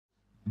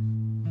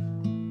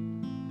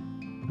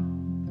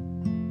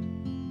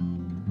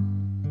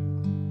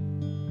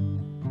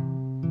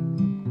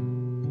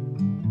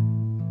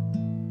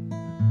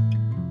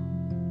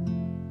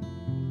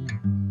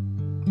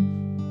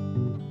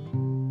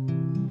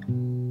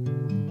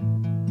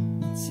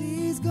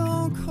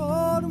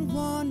and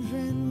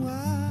wondering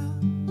why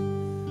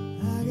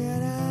I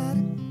got out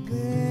of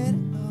bed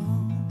at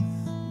all.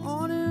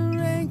 Morning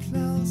rain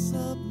clouds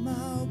up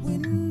my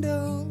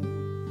window.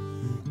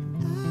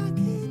 I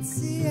can't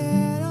see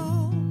at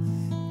all.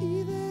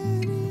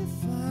 Even if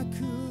I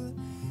could,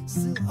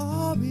 still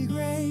all be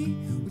great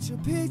with your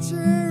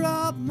picture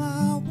up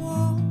my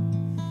wall.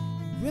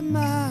 It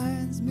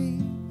reminds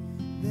me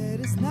that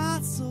it's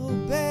not so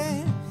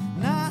bad,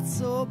 not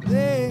so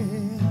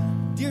bad.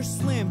 Dear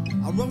Slim,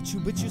 I wrote you,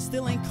 but you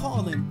still ain't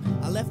calling.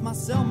 I left my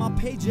cell, my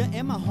pager,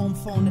 and my home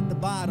phone at the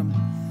bottom.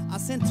 I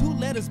sent 2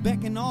 letters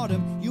back in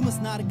autumn, you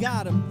must not have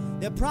got them.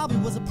 There probably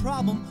was a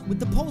problem with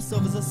the post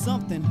office or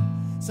something.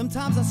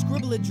 Sometimes I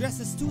scribble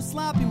addresses too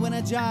sloppy when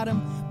I jot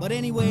them. But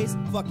anyways,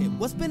 fuck it,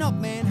 what's been up,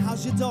 man?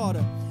 How's your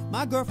daughter?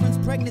 My girlfriend's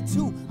pregnant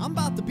too, I'm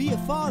about to be a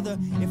father.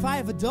 If I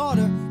have a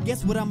daughter,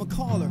 guess what I'ma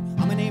call her?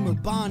 I'ma name her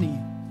Bonnie.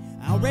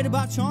 I read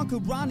about your Uncle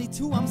Ronnie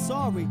too, I'm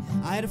sorry.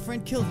 I had a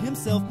friend kill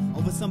himself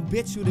over some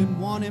bitch who didn't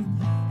want him.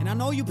 And I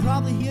know you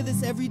probably hear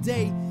this every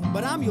day,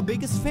 but I'm your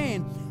biggest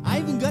fan. I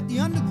even got the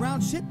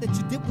underground shit that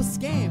you did with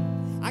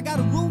Scam. I got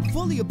a room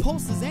full of your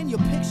posters and your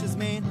pictures,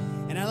 man.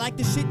 And I like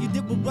the shit you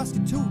did with Rusty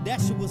too, that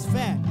shit was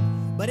fat.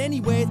 But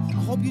anyways,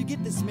 I hope you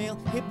get this mail,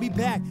 hit me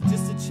back,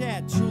 just to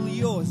chat. Truly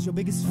yours, your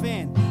biggest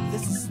fan,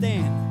 this is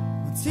Stan.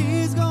 My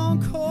tea's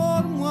gone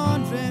cold, I'm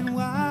wondering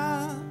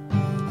why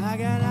I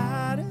got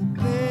out of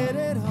bed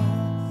at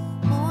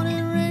all.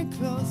 Morning rain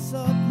close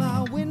up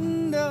my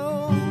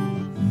window.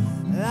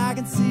 I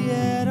can see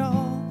it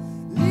all.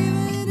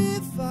 Even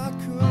if I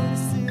could,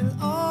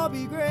 still all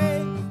be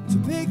great. To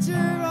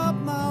picture up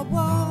my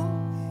wall,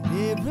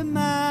 it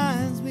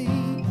reminds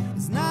me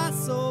it's not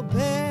so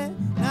bad,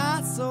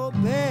 not so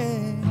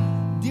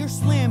bad. Dear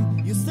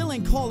Slim, you still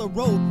ain't call a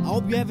road. I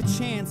hope you have a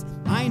chance.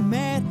 I ain't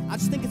mad, I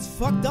just think it's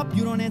fucked up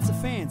you don't answer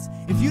fans.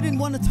 If you didn't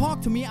want to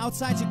talk to me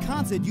outside your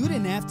concert, you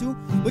didn't have to.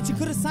 But you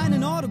could have signed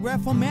an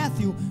autograph for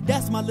Matthew.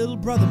 That's my little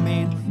brother,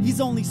 man.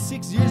 He's only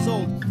 6 years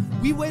old.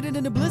 We waited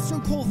in the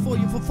blistering cold for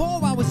you. For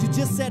 4 hours you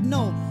just said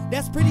no.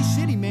 That's pretty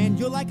shitty, man.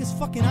 You're like his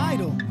fucking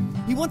idol.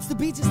 He wants to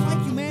be just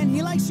like you, man.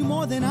 He likes you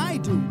more than I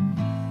do.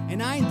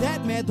 And I ain't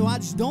that mad, though I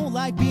just don't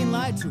like being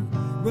lied to.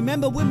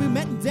 Remember when we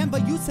met in Denver,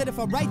 you said if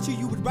I write you,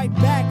 you would write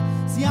back.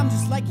 See, I'm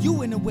just like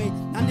you in a way.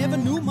 I never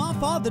knew my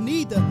father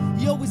neither.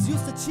 He always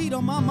used to cheat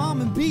on my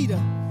mom and beat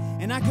her.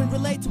 And I can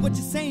relate to what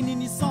you're saying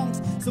in your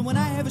songs. So when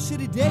I have a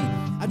shitty day,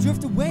 I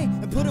drift away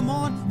and put them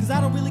on, cause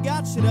I don't really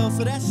got shit else.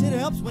 So that shit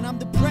helps when I'm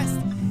depressed.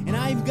 And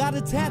I even got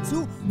a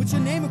tattoo with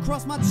your name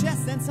across my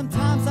chest. And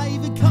sometimes I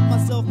even cut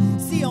myself.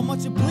 See how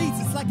much it bleeds,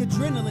 it's like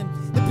adrenaline.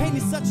 The pain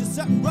is such a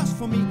sudden rush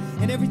for me.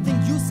 And everything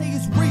you say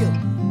is real.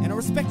 And I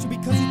respect you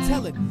because you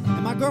tell it.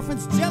 And my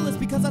girlfriend's jealous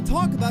because I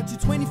talk about you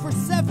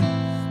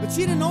 24/7. But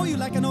she didn't know you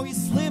like I know you,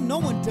 Slim, no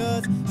one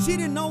does. She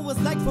didn't know what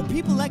it's like for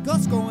people like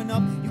us growing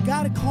up. You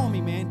gotta call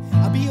me, man.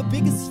 I'll be your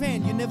biggest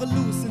fan, you never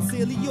lose.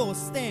 Sincerely yours,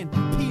 Stan.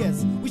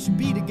 P.S. We should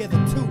be together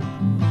too.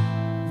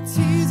 The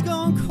tea's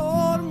gone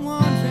cold, I'm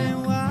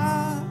wondering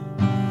why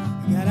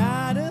I got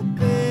out of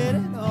bed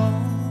at all.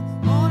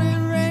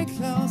 Morning rain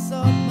clouds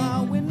up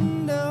my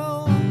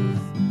window.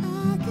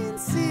 I can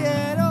see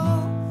it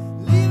all.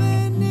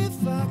 Even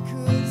if I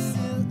could,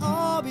 still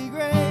all be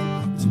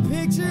great. To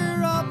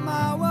picture up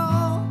my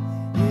wall,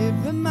 it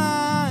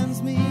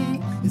reminds me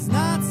it's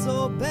not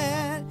so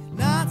bad,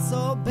 not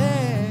so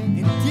bad.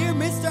 And dear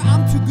mister,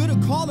 I'm too good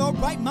a call or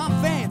write my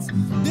fans.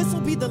 This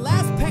will be the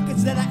last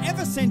package that I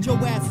ever send your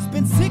ass. It's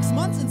been 6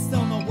 months and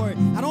still no word.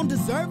 I don't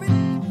deserve it.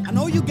 I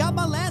know you got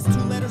my last 2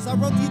 letters. I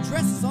wrote the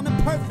addresses on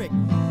it perfect.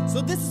 So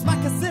this is my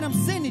cassette I'm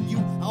sending you.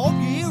 I hope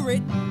you hear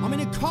it. I'm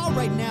in a car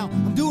right now.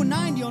 I'm doing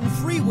 90 on the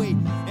freeway.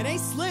 It ain't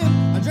Slim.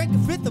 I drank a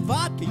 5th of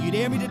vodka. You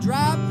dare me to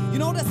drive? You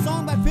know that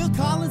song by Phil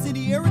Collins in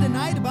the air of the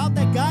night about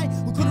that guy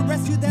who could have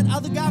rescued that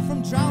other guy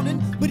from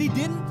drowning, but he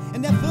didn't?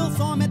 And that Phil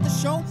saw him at the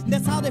show, and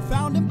that's how they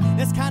found him.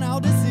 That's kinda how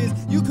this is.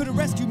 You could have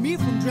rescued me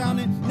from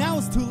drowning. Now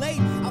it's too late.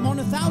 I'm on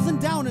 1,000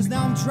 downers,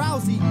 now I'm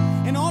drowsy.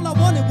 And all I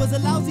wanted was a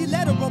lousy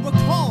letter or a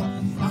call.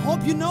 I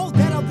hope you know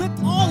that I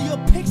ripped all your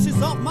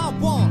pictures off my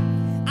wall.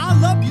 I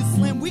love you,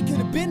 Slim, we could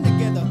have been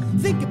together.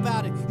 Think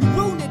about it, you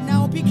ruined it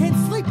now. Hope you can't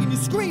sleep and you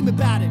scream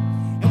about it.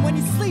 And when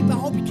you sleep, I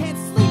hope you can't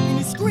sleep and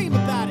you scream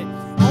about it.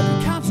 I hope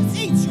your conscience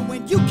eats you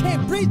when you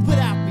can't breathe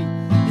without me.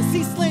 And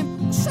see,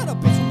 Slim, shut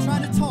up, bitch, I'm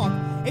trying to talk.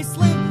 Hey,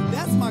 Slim,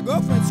 that's my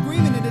girlfriend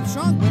screaming in the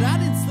trunk, but I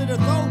didn't slit her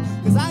throat,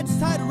 cause I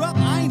just tied her up,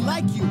 I ain't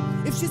like you.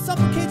 If she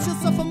suffocates, she'll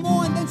suffer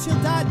more and then she'll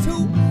die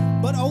too.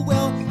 But oh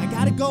well, I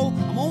gotta go,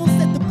 I'm almost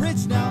at the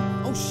bridge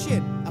now. Oh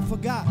shit, I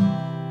forgot.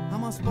 How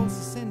am I supposed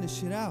to send this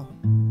shit out?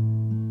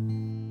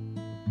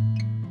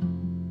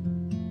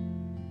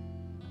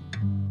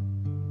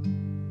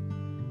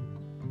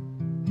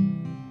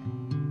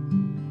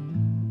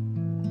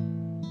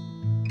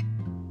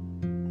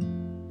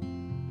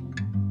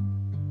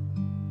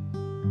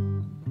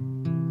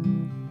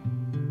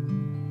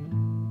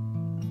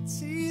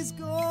 Tea's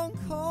gone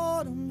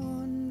cold, I'm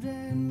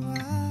wondering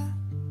why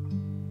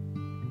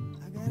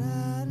I got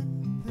out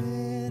of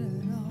bed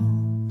at all.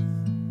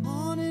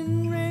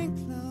 Morning rain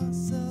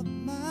clouds up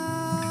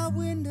my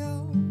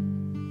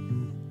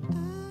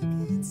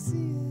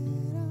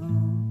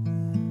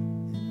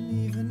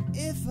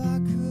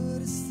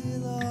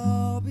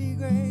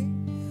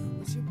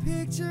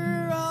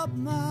up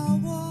my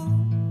wall,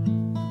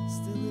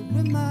 still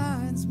it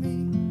reminds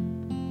me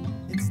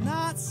it's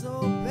not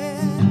so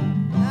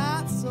bad,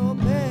 not so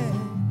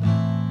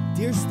bad.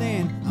 Dear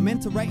Stan, I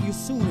meant to write you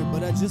sooner,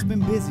 but I've just been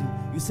busy.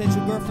 You said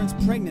your girlfriend's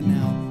pregnant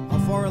now. How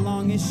far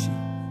along is she?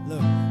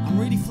 Look, I'm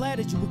really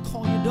flattered you would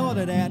call your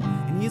daughter that,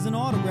 and here's an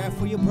autograph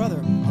for your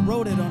brother. I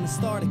wrote it on the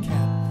starter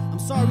cap. I'm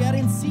sorry I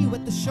didn't see you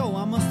at the show,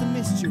 I must have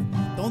missed you.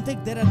 Don't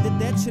think that I did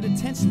that shit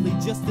intentionally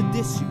just to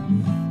diss you.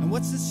 And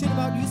what's this shit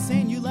about you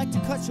saying you like to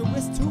cut your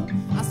wrist too?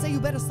 I say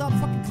you better stop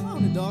fucking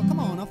clowning, dog. Come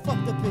on, I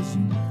fucked up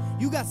issue.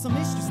 You got some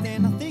issues,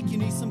 Stan. I think you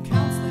need some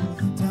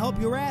counseling to help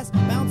your ass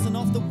bouncing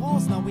off the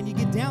walls now when you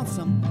get down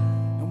some.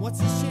 And what's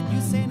this shit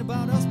you saying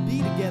about us be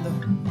together?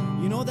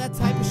 You know that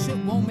type of shit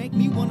won't make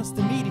me want us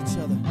to meet each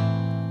other.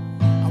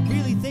 I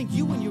really think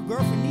you and your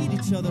girlfriend need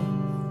each other.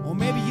 Or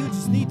maybe you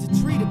just need to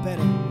treat her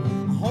better.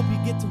 I hope you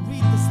get to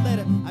read this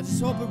letter. I just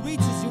hope it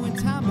reaches you in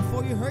time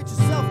before you hurt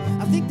yourself.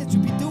 I think that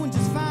you'd be doing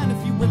just fine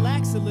if you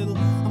relax a little.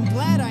 I'm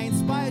glad I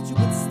inspired you,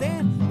 but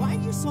Stan, why are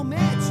you so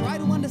mad? Try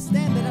to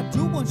understand that I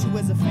do want you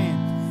as a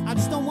fan. I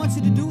just don't want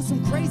you to do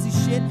some crazy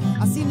shit.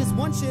 I seen this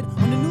one shit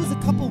on the news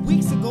a couple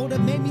weeks ago that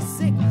made me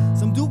sick.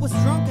 Some dude was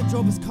drunk and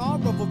drove his car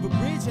over a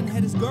bridge and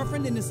had his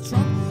girlfriend in his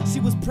trunk.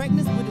 She was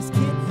pregnant with his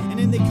kid, and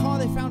in their car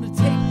they found a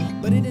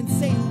tape, but it didn't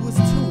say who was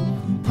to.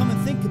 Come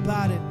and think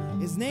about it,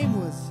 his name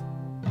was,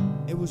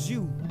 it was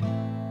you.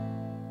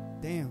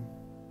 Damn.